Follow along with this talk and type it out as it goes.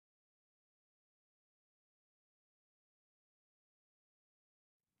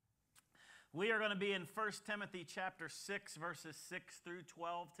We are going to be in 1 Timothy chapter 6, verses 6 through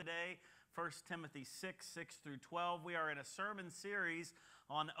 12 today. 1 Timothy 6, 6 through 12. We are in a sermon series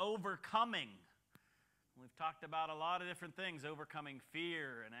on overcoming. We've talked about a lot of different things, overcoming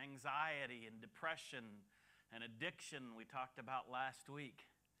fear and anxiety and depression and addiction we talked about last week.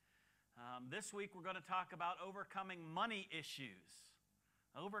 This week we're going to talk about overcoming money issues.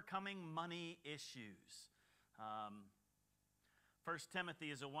 Overcoming money issues. 1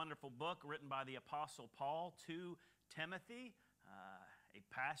 Timothy is a wonderful book written by the Apostle Paul to Timothy, a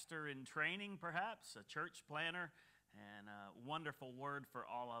pastor in training perhaps, a church planner, and a wonderful word for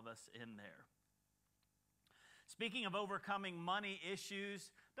all of us in there. Speaking of overcoming money issues,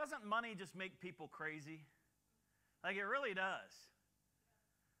 doesn't money just make people crazy? Like it really does.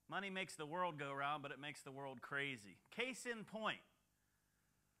 Money makes the world go around, but it makes the world crazy. Case in point.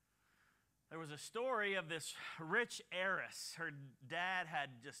 There was a story of this rich heiress. Her dad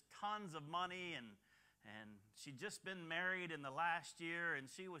had just tons of money, and she'd just been married in the last year, and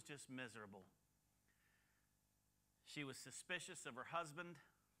she was just miserable. She was suspicious of her husband,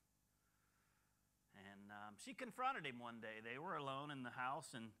 and she confronted him one day. They were alone in the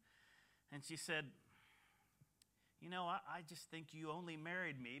house, and she said, "You know, I just think you only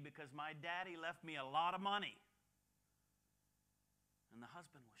married me because my daddy left me a lot of money." And the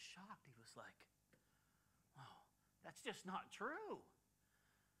husband was shocked. He was like, "Oh, that's just not true."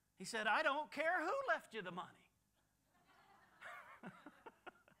 He said, "I don't care who left you the money."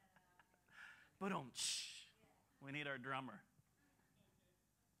 But we need our drummer.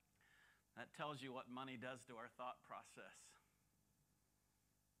 That tells you what money does to our thought process.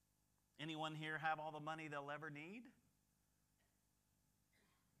 Anyone here have all the money they'll ever need?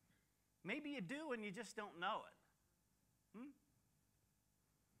 Maybe you do and you just don't know it.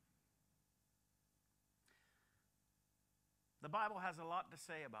 The Bible has a lot to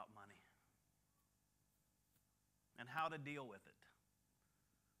say about money and how to deal with it.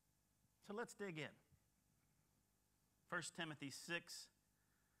 So let's dig in. 1 Timothy 6,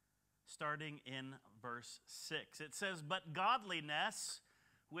 starting in verse 6. It says, "But godliness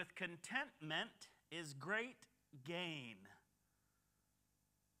with contentment is great gain.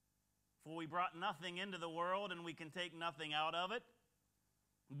 For we brought nothing into the world, and we can take nothing out of it.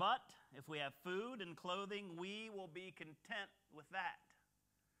 But if we have food and clothing, we will be content with that."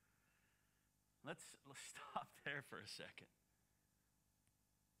 Let's stop there for a second.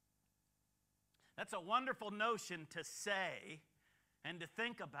 That's a wonderful notion to say and to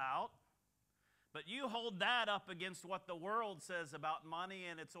think about, but you hold that up against what the world says about money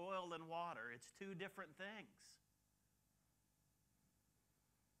and its oil and water. It's two different things.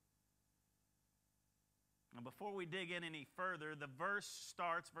 Now, before we dig in any further, verse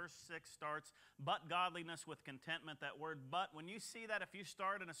 6 starts, "But godliness with contentment." That word "but," when you see that, if you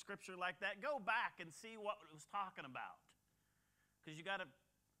start in a scripture like that, go back and see what it was talking about. Because you got to,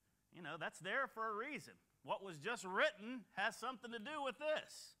 that's there for a reason. What was just written has something to do with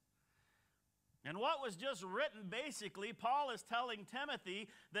this. And what was just written, basically, Paul is telling Timothy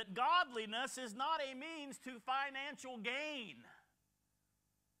that godliness is not a means to financial gain.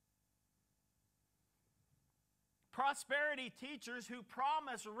 Prosperity teachers who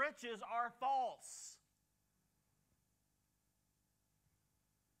promise riches are false.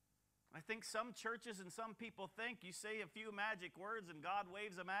 I think some churches and some people think you say a few magic words and God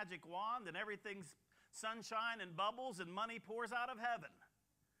waves a magic wand and everything's sunshine and bubbles and money pours out of heaven.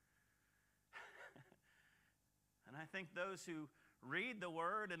 And I think those who read the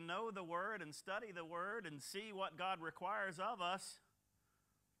Word and know the Word and study the Word and see what God requires of us,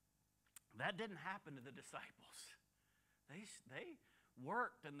 that didn't happen to the disciples. They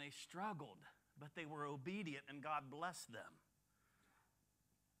worked and they struggled, but they were obedient and God blessed them.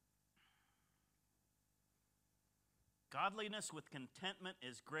 Godliness with contentment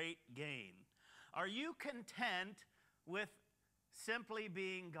is great gain. Are you content with simply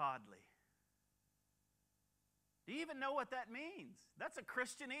being godly? Do you even know what that means? That's a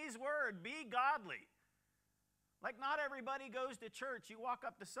Christianese word, be godly. Like not everybody goes to church. You walk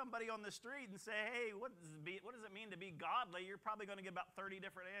up to somebody on the street and say, "Hey, what does it mean to be godly?" You're probably going to get about 30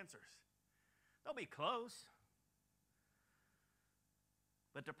 different answers. They'll be close.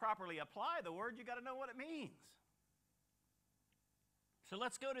 But to properly apply the word, you got to know what it means. So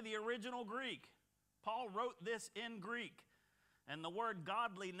let's go to the original Greek. Paul wrote this in Greek. And the word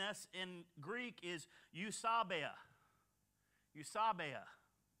godliness in Greek is eusabeia. Eusabeia.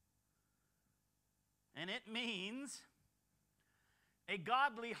 And it means a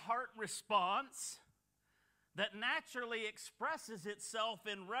godly heart response that naturally expresses itself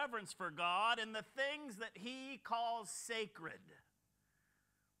in reverence for God and the things that He calls sacred.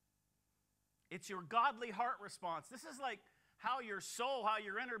 It's your godly heart response. This is like how your soul, how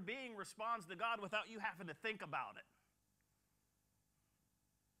your inner being responds to God without you having to think about it.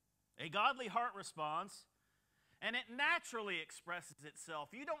 A godly heart response, and it naturally expresses itself.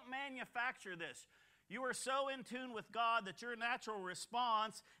 You don't manufacture this. You are so in tune with God that your natural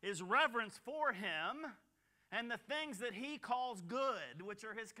response is reverence for Him and the things that He calls good, which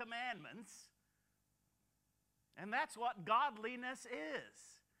are His commandments. And that's what godliness is.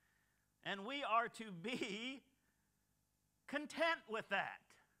 And we are to be content with that.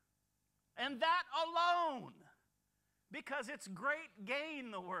 And that alone. Because it's great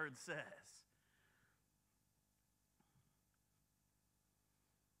gain, the Word says.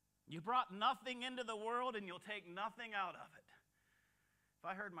 You brought nothing into the world and you'll take nothing out of it. If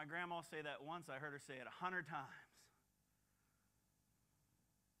I heard my grandma say that once, I heard her say it 100 times.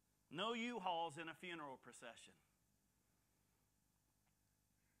 No U-Hauls in a funeral procession.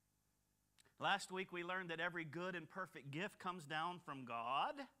 Last week we learned that every good and perfect gift comes down from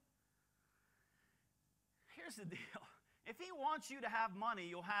God. Here's the deal. If He wants you to have money,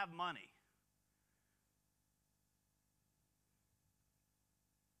 you'll have money.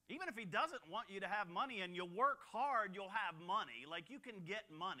 Even if He doesn't want you to have money and you work hard, you'll have money. Like you can get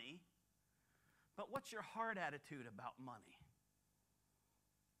money. But what's your heart attitude about money?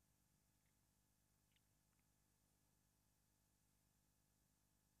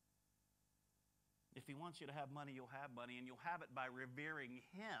 If He wants you to have money, you'll have money, and you'll have it by revering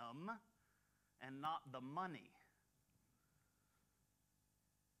Him and not the money.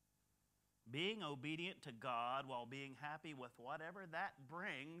 Being obedient to God while being happy with whatever that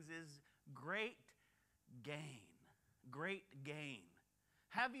brings is great gain. Great gain.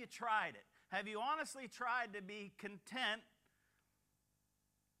 Have you tried it? Have you honestly tried to be content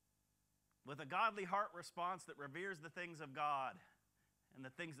with a godly heart response that reveres the things of God and the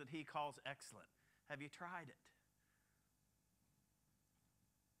things that He calls excellent? Have you tried it?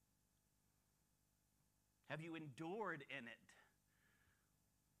 Have you endured in it?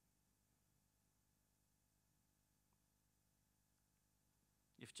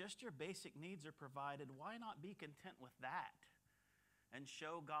 If just your basic needs are provided, why not be content with that and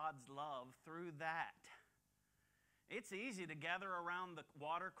show God's love through that? It's easy to gather around the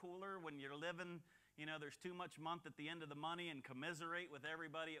water cooler when you're living, there's too much month at the end of the money and commiserate with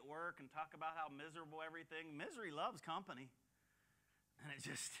everybody at work and talk about how miserable everything. Misery loves company. And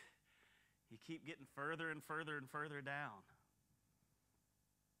you keep getting further and further and further down.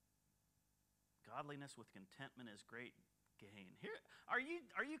 Godliness with contentment is great gain. Here, are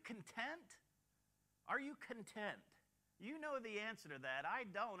you content? Are you content? You know the answer to that. I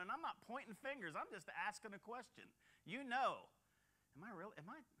don't, and I'm not pointing fingers. I'm just asking a question. You know. Am I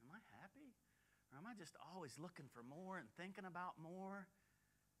happy? Or am I just always looking for more and thinking about more?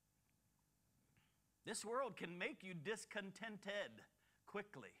 This world can make you discontented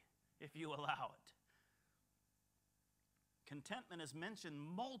quickly if you allow it. Contentment is mentioned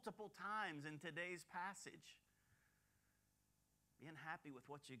multiple times in today's passage. Being happy with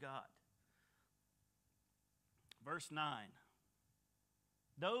what you got. Verse 9.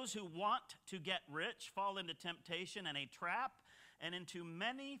 Those who want to get rich fall into temptation and a trap and into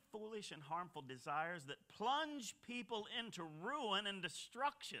many foolish and harmful desires that plunge people into ruin and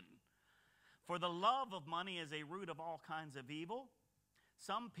destruction. For the love of money is a root of all kinds of evil.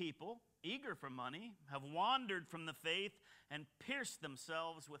 Some people, eager for money, have wandered from the faith and pierced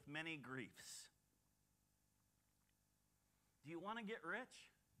themselves with many griefs. Do you want to get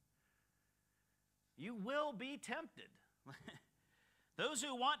rich? You will be tempted. Those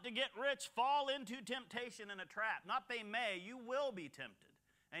who want to get rich fall into temptation and a trap. Not they may, you will be tempted.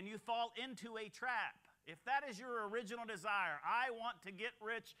 And you fall into a trap. If that is your original desire, I want to get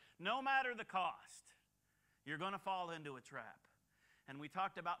rich no matter the cost, you're going to fall into a trap. And we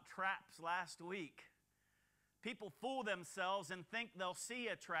talked about traps last week. People fool themselves and think they'll see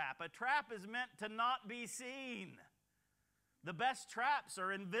a trap. A trap is meant to not be seen. The best traps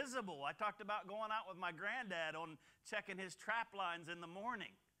are invisible. I talked about going out with my granddad on checking his trap lines in the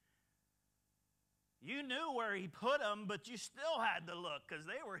morning. You knew where he put them, but you still had to look because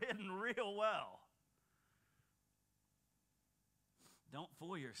they were hidden real well. Don't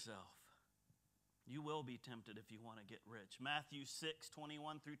fool yourself. You will be tempted if you want to get rich. Matthew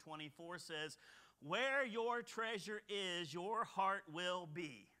 6:21-24 says, where your treasure is, your heart will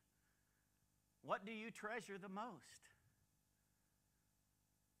be. What do you treasure the most?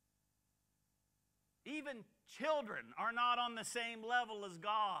 Even children are not on the same level as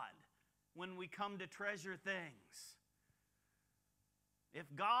God when we come to treasure things. If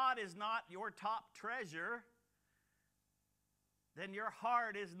God is not your top treasure, then your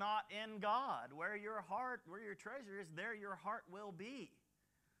heart is not in God. Where your treasure is, there your heart will be.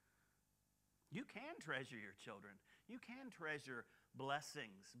 You can treasure your children. You can treasure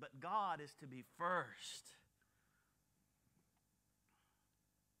blessings, but God is to be first.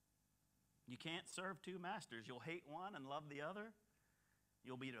 You can't serve two masters. You'll hate one and love the other.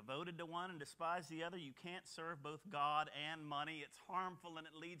 You'll be devoted to one and despise the other. You can't serve both God and money. It's harmful and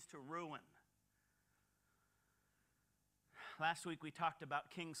it leads to ruin. Last week we talked about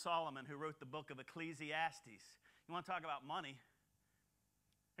King Solomon, who wrote the book of Ecclesiastes. You want to talk about money?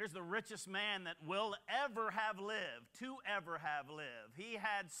 Here's the richest man that will ever have lived, to ever have lived. He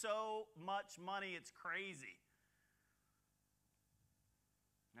had so much money, it's crazy.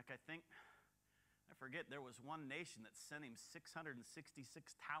 I forget, there was one nation that sent him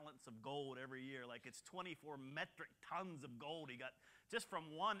 666 talents of gold every year. Like it's 24 metric tons of gold he got just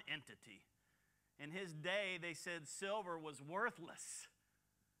from one entity. In his day, they said silver was worthless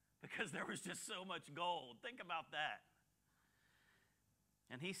because there was just so much gold. Think about that.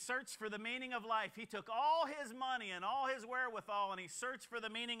 And he searched for the meaning of life. He took all his money and all his wherewithal and he searched for the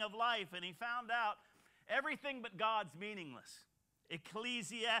meaning of life, and he found out everything but God's meaningless.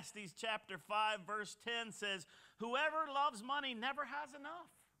 Ecclesiastes chapter 5 verse 10 says, whoever loves money never has enough.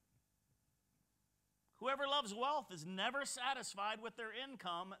 Whoever loves wealth is never satisfied with their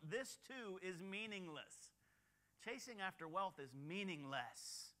income. This too is meaningless. Chasing after wealth is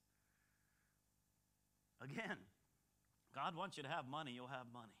meaningless. Again, God wants you to have money, you'll have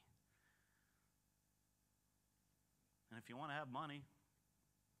money. And if you want to have money,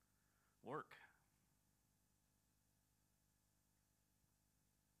 work.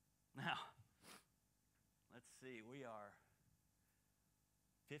 Now, let's see, we are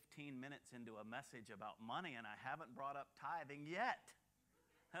 15 minutes into a message about money and I haven't brought up tithing yet.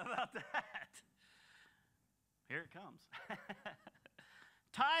 How about that? Here it comes.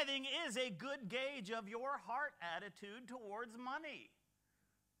 Tithing is a good gauge of your heart attitude towards money.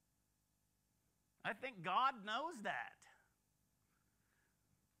 I think God knows that.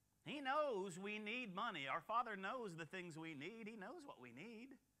 He knows we need money. Our Father knows the things we need. He knows what we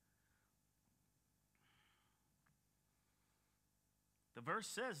need. The verse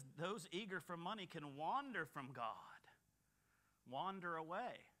says those eager for money can wander from God, wander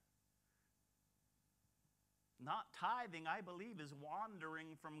away. Not tithing, I believe, is wandering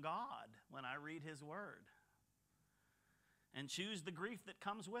from God when I read His Word. And choose the grief that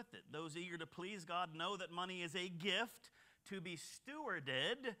comes with it. Those eager to please God know that money is a gift to be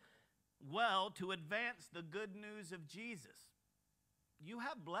stewarded well to advance the good news of Jesus. You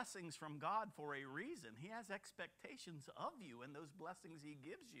have blessings from God for a reason. He has expectations of you and those blessings He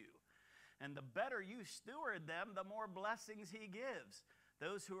gives you. And the better you steward them, the more blessings He gives.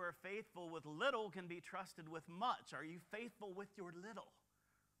 Those who are faithful with little can be trusted with much. Are you faithful with your little?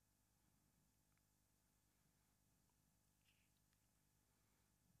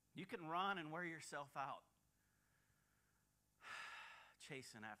 You can run and wear yourself out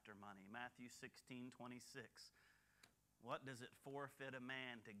chasing after money. Matthew 16:26. What does it forfeit a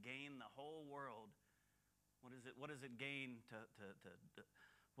man to gain the whole world? What does it gain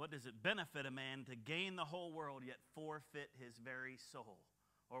what does it benefit a man to gain the whole world yet forfeit his very soul?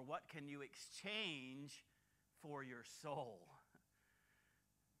 Or what can you exchange for your soul?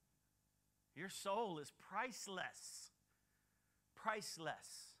 Your soul is priceless.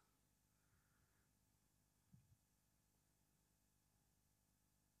 Priceless.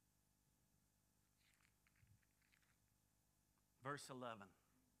 Verse 11.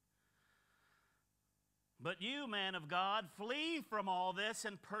 But you, man of God, flee from all this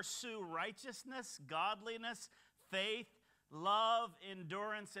and pursue righteousness, godliness, faith, love,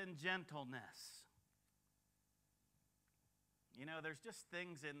 endurance, and gentleness. You know, there's just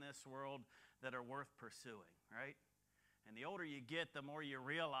things in this world that are worth pursuing, right? And the older you get, the more you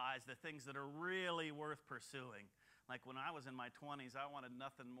realize the things that are really worth pursuing. Like when I was in my 20s, I wanted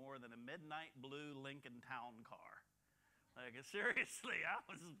nothing more than a midnight blue Lincoln Town Car. Like, seriously, I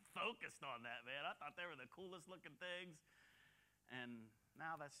was focused on that, man. I thought they were the coolest looking things. And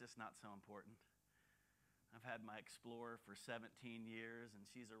now that's just not so important. I've had my Explorer for 17 years, and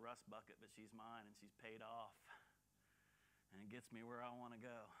she's a rust bucket, but she's mine, and she's paid off. And it gets me where I want to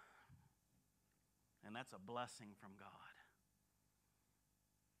go. And that's a blessing from God.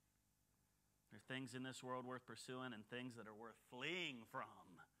 There are things in this world worth pursuing and things that are worth fleeing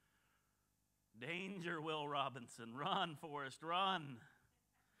from. Danger, Will Robinson. Run, Forrest, run.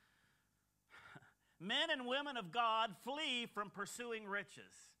 Men and women of God flee from pursuing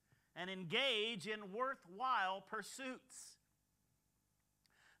riches and engage in worthwhile pursuits.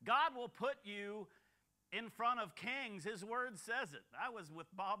 God will put you in front of kings. His word says it. I was with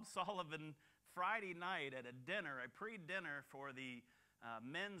Bob Sullivan Friday night at a dinner, a pre-dinner for the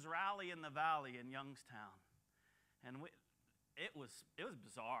men's rally in the Valley in Youngstown. And it was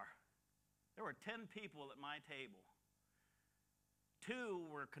bizarre. There were 10 people at my table. 2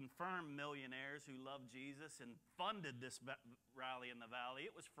 were confirmed millionaires who loved Jesus and funded this rally in the Valley.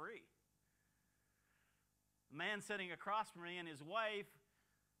 It was free. The man sitting across from me and his wife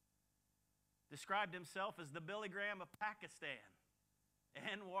described himself as the Billy Graham of Pakistan.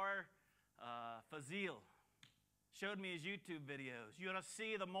 Anwar Fazil showed me his YouTube videos. You want to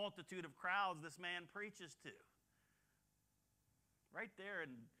see the multitude of crowds this man preaches to. Right there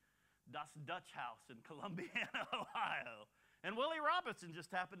in Das Dutch House in Columbiana, Ohio. And Willie Robinson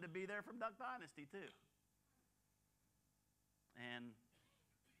just happened to be there from Duck Dynasty too. And,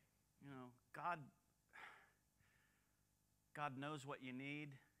 you know, God knows what you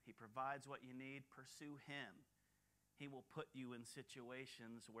need. He provides what you need. Pursue Him. He will put you in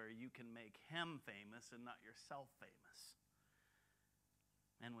situations where you can make Him famous and not yourself famous.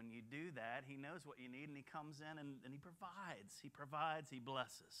 And when you do that, He knows what you need, and He comes in and He provides. He provides, He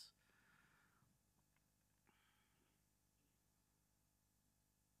blesses.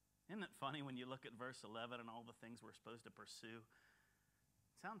 Isn't it funny when you look at verse 11 and all the things we're supposed to pursue?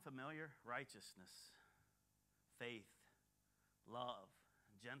 Sound familiar? Righteousness, faith, love,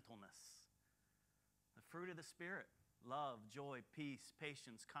 gentleness. The fruit of the Spirit: love, joy, peace,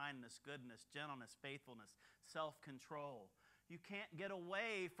 patience, kindness, goodness, gentleness, faithfulness, self-control. You can't get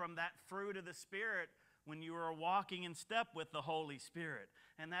away from that fruit of the Spirit when you are walking in step with the Holy Spirit.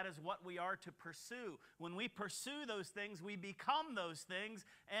 And that is what we are to pursue. When we pursue those things, we become those things,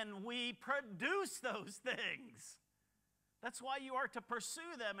 and we produce those things. That's why you are to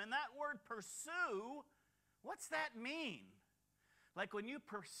pursue them. And that word pursue, what's that mean? Like when you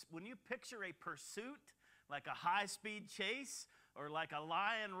picture a pursuit, like a high-speed chase, or like a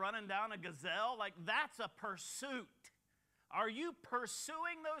lion running down a gazelle, like that's a pursuit. Are you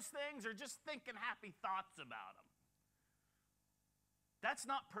pursuing those things or just thinking happy thoughts about them? That's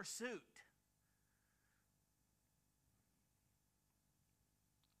not pursuit.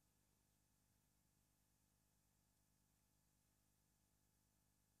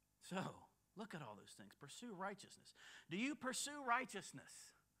 So, look at all those things. Pursue righteousness. Do you pursue righteousness?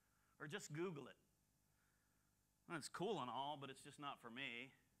 Or just Google it? Well, it's cool and all, but it's just not for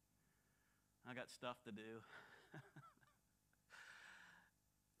me. I got stuff to do.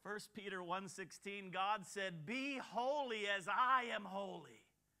 1 Peter 1:16, God said, "Be holy as I am holy."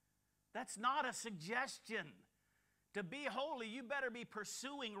 That's not a suggestion. To be holy, you better be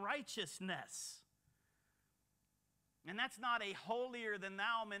pursuing righteousness. And that's not a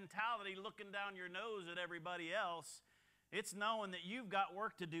holier-than-thou mentality looking down your nose at everybody else. It's knowing that you've got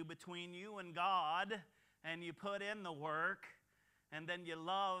work to do between you and God, and you put in the work, and then you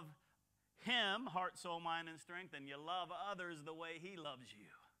love Him, heart, soul, mind, and strength, and you love others the way He loves you.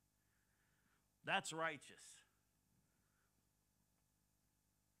 That's righteous.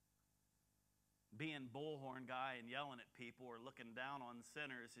 Being bullhorn guy and yelling at people or looking down on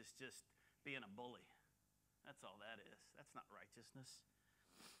sinners is just being a bully. That's all that is. That's not righteousness.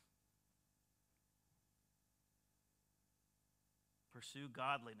 Pursue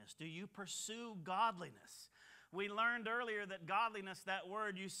godliness. Do you pursue godliness? We learned earlier that godliness, that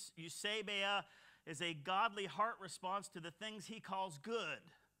word, eusebia, is a godly heart response to the things He calls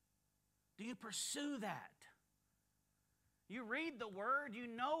good. Do you pursue that? You read the Word, you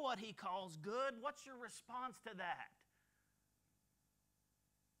know what He calls good. What's your response to that?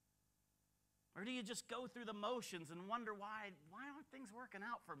 Or do you just go through the motions and wonder why aren't things working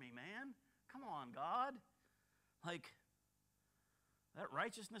out for me, man? Come on, God. Like, that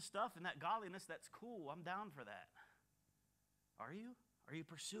righteousness stuff and that godliness, that's cool. I'm down for that. Are you? Are you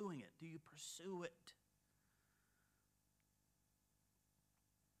pursuing it? Do you pursue it?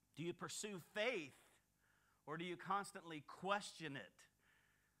 Do you pursue faith, or do you constantly question it?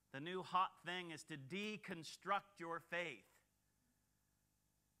 The new hot thing is to deconstruct your faith.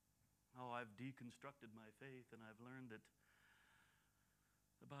 Oh, I've deconstructed my faith, and I've learned that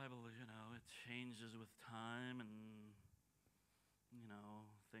the Bible, it changes with time, and,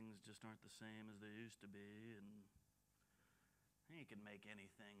 things just aren't the same as they used to be, and you can make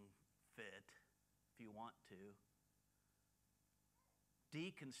anything fit if you want to.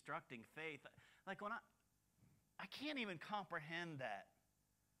 Deconstructing faith. Like when I can't even comprehend that.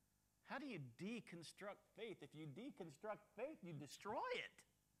 How do you deconstruct faith? If you deconstruct faith, you destroy it.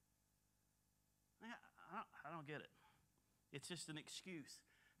 I don't get it. It's just an excuse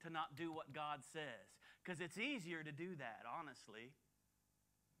to not do what God says. Because it's easier to do that, honestly.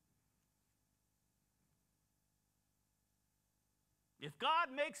 If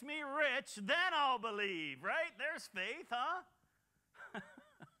God makes me rich, then I'll believe, right? There's faith, huh?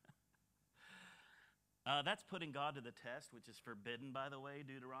 That's putting God to the test, which is forbidden, by the way,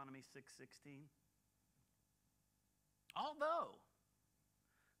 Deuteronomy 6:16. Although,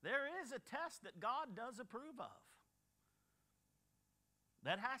 there is a test that God does approve of.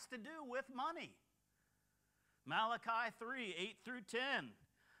 That has to do with money. Malachi 3:8-10.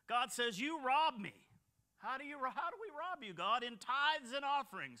 God says, you rob me. How do we rob you, God? In tithes and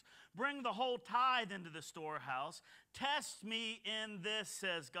offerings. Bring the whole tithe into the storehouse. Test me in this,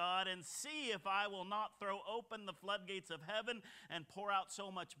 says God, and see if I will not throw open the floodgates of heaven and pour out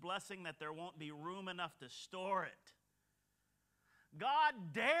so much blessing that there won't be room enough to store it.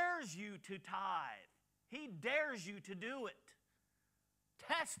 God dares you to tithe. He dares you to do it.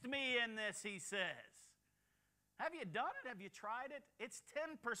 Test me in this, he says. Have you done it? Have you tried it? It's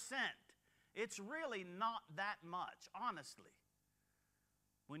 10%. It's really not that much, honestly,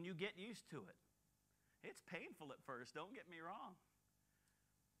 when you get used to it. It's painful at first, don't get me wrong.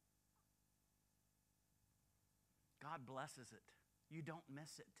 God blesses it. You don't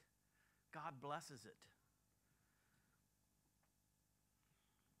miss it. God blesses it.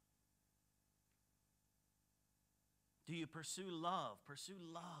 Do you pursue love? Pursue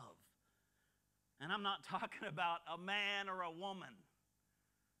love. And I'm not talking about a man or a woman.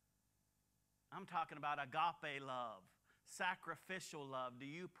 I'm talking about agape love, sacrificial love. Do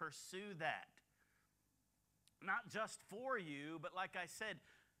you pursue that? Not just for you, but like I said,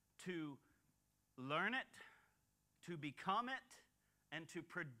 to learn it, to become it, and to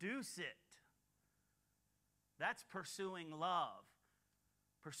produce it. That's pursuing love.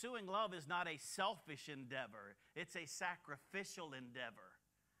 Pursuing love is not a selfish endeavor. It's a sacrificial endeavor.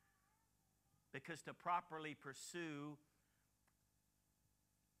 Because to properly pursue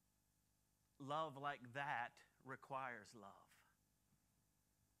love like that requires love.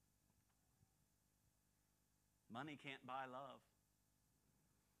 Money can't buy love.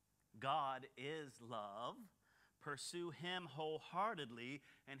 God is love. Pursue him wholeheartedly,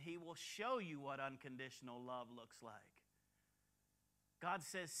 and he will show you what unconditional love looks like. God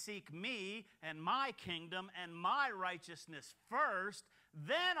says, seek me and my kingdom and my righteousness first,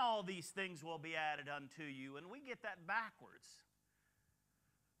 then all these things will be added unto you. And we get that backwards.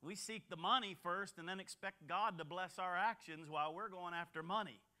 We seek the money first and then expect God to bless our actions while we're going after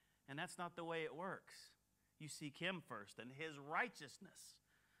money. And that's not the way it works. You seek him first and his righteousness,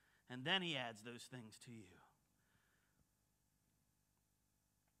 and then he adds those things to you.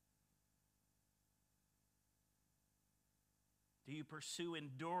 Do you pursue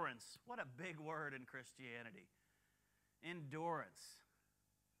endurance? What a big word in Christianity. Endurance.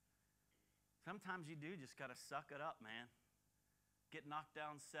 Sometimes you do just got to suck it up, man. Get knocked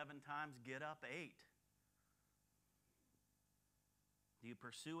down 7 times, get up 8. Do you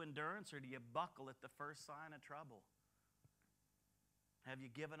pursue endurance, or do you buckle at the first sign of trouble? Have you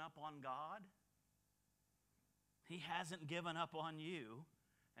given up on God? He hasn't given up on you,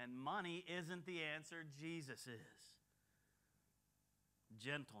 and money isn't the answer. Jesus is.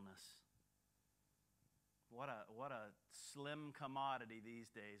 Gentleness. What a slim commodity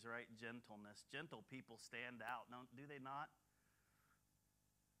these days, right? Gentleness. Gentle people stand out, do they not?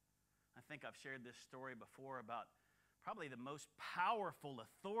 I think I've shared this story before about probably the most powerful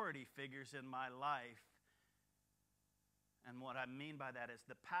authority figures in my life. And what I mean by that is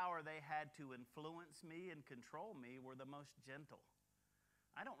the power they had to influence me and control me were the most gentle.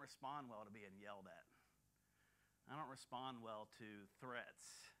 I don't respond well to being yelled at. I don't respond well to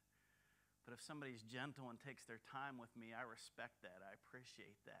threats. But if somebody's gentle and takes their time with me, I respect that. I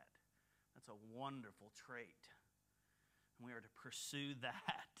appreciate that. That's a wonderful trait. And we are to pursue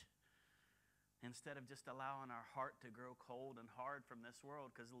that instead of just allowing our heart to grow cold and hard from this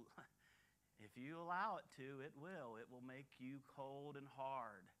world. Because if you allow it to, it will. It will make you cold and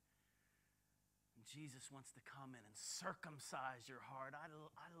hard. And Jesus wants to come in and circumcise your heart. I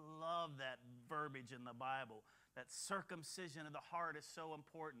love that verbiage in the Bible. That circumcision of the heart is so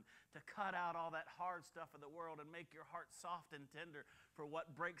important, to cut out all that hard stuff of the world and make your heart soft and tender for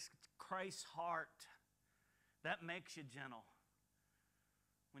what breaks Christ's heart. That makes you gentle.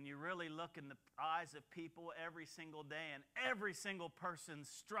 When you really look in the eyes of people every single day, and every single person's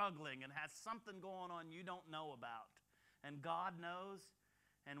struggling and has something going on you don't know about. And God knows,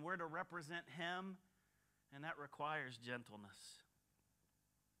 and we're to represent him, and that requires gentleness.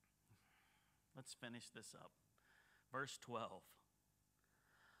 Let's finish this up. Verse 12.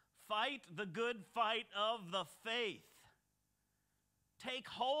 Fight the good fight of the faith. Take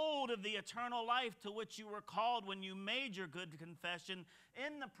hold of the eternal life to which you were called when you made your good confession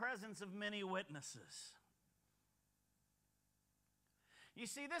in the presence of many witnesses. You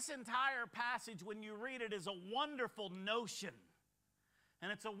see, this entire passage, when you read it, is a wonderful notion.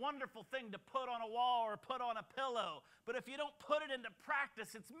 And it's a wonderful thing to put on a wall or put on a pillow. But if you don't put it into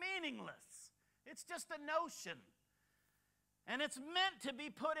practice, it's meaningless. It's just a notion. And it's meant to be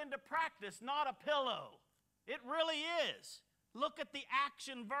put into practice, not a pillow. It really is. Look at the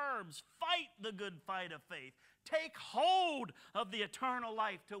action verbs. Fight the good fight of faith. Take hold of the eternal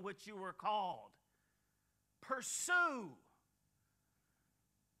life to which you were called. Pursue.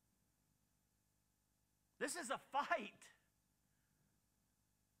 This is a fight.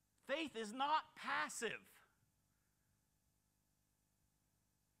 Faith is not passive.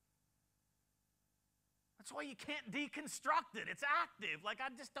 That's why you can't deconstruct it. It's active. Like, I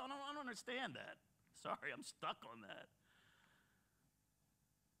don't understand that. Sorry, I'm stuck on that.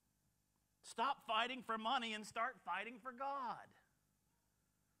 Stop fighting for money and start fighting for God.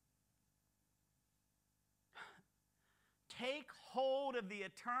 Take hold of the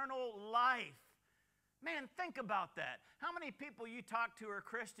eternal life. Man, think about that. How many people you talk to are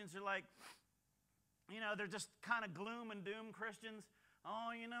Christians are like, they're just kind of gloom and doom Christians.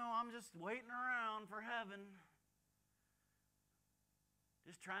 Oh, I'm just waiting around for heaven.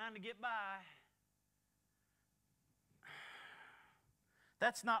 Just trying to get by.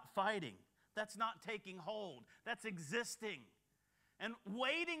 That's not fighting. That's not taking hold. That's existing. And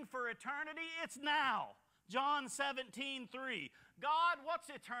waiting for eternity, it's now. John 17:3. God, what's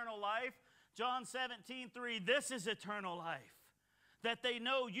eternal life? John 17:3. This is eternal life, that they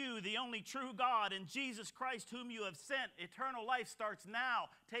know you, the only true God, and Jesus Christ whom you have sent. Eternal life starts now.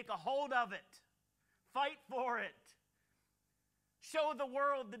 Take a hold of it. Fight for it. Show the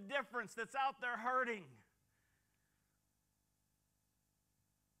world the difference that's out there hurting.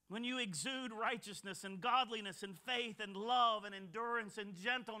 When you exude righteousness and godliness and faith and love and endurance and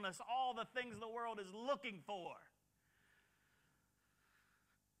gentleness, all the things the world is looking for.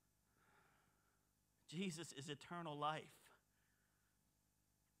 Jesus is eternal life.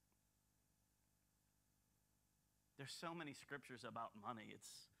 There's so many scriptures about money.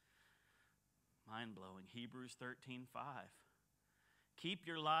 It's mind-blowing. Hebrews 13:5. Keep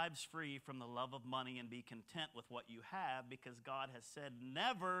your lives free from the love of money and be content with what you have, because God has said,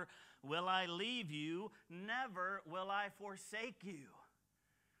 never will I leave you, never will I forsake you.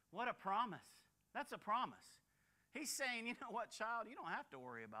 What a promise. That's a promise. He's saying, you know what, child, you don't have to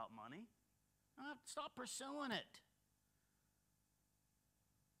worry about money. Stop pursuing it.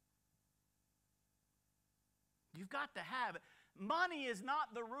 You've got to have it. Money is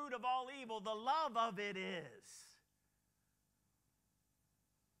not the root of all evil. The love of it is.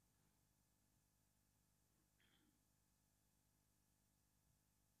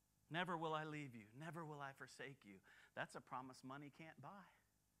 Never will I leave you. Never will I forsake you. That's a promise money can't buy.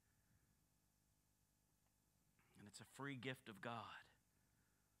 And it's a free gift of God.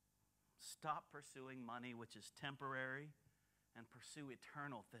 Stop pursuing money, which is temporary, and pursue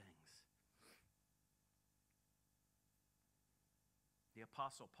eternal things. The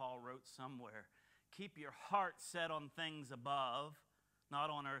Apostle Paul wrote somewhere, keep your heart set on things above, not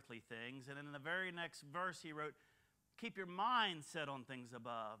on earthly things. And in the very next verse he wrote, keep your mind set on things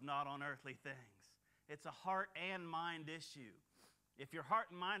above, not on earthly things. It's a heart and mind issue. If your heart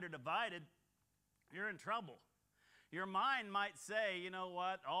and mind are divided, you're in trouble. Your mind might say, you know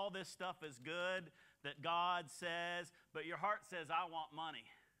what, all this stuff is good that God says, but your heart says, I want money.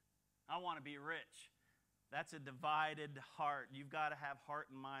 I want to be rich. That's a divided heart. You've got to have heart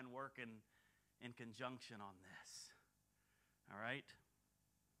and mind working in conjunction on this. All right?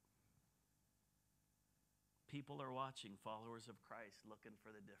 People are watching, followers of Christ, looking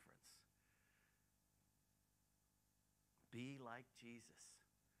for the difference. Be like Jesus.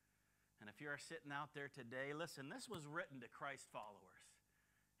 And if you're sitting out there today, listen, this was written to Christ followers.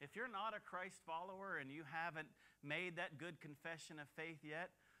 If you're not a Christ follower and you haven't made that good confession of faith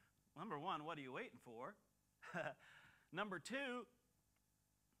yet, number one, what are you waiting for? Number two,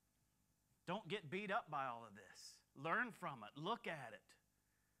 don't get beat up by all of this. Learn from it. Look at it.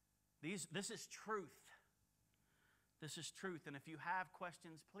 This is truth. This is truth. And if you have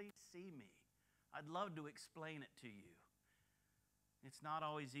questions, please see me. I'd love to explain it to you. It's not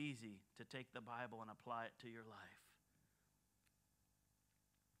always easy to take the Bible and apply it to your life.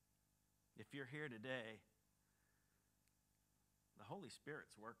 If you're here today, the Holy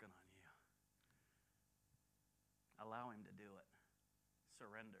Spirit's working on you. Allow Him to do it.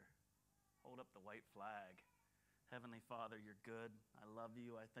 Surrender. Hold up the white flag. Heavenly Father, you're good. I love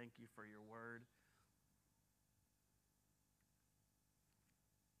you. I thank you for your word.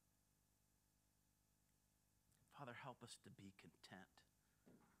 Father, help us to be content.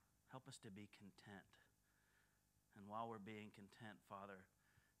 Help us to be content. And while we're being content, Father,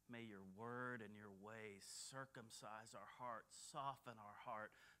 may your word and your ways circumcise our hearts, soften our heart,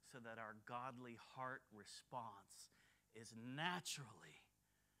 so that our godly heart response is naturally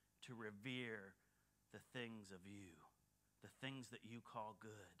to revere the things of you, the things that you call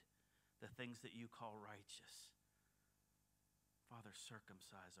good, the things that you call righteous. Father,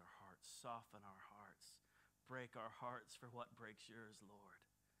 circumcise our hearts, soften our hearts, break our hearts for what breaks yours, Lord.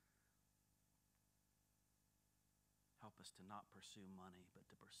 Help us to not pursue money, but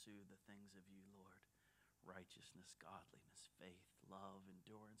to pursue the things of you, Lord. Righteousness, godliness, faith, love,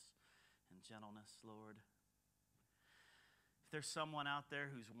 endurance, and gentleness, Lord. If there's someone out there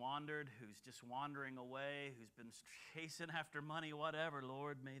who's wandered, who's just wandering away, who's been chasing after money, whatever,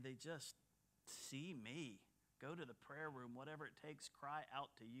 Lord, may they just see me. Go to the prayer room, whatever it takes, cry out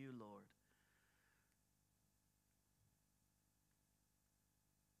to you, Lord.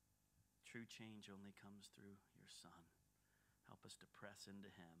 True change only comes through your Son. Help us to press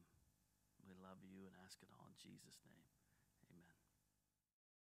into him. We love you and ask it all in Jesus' name.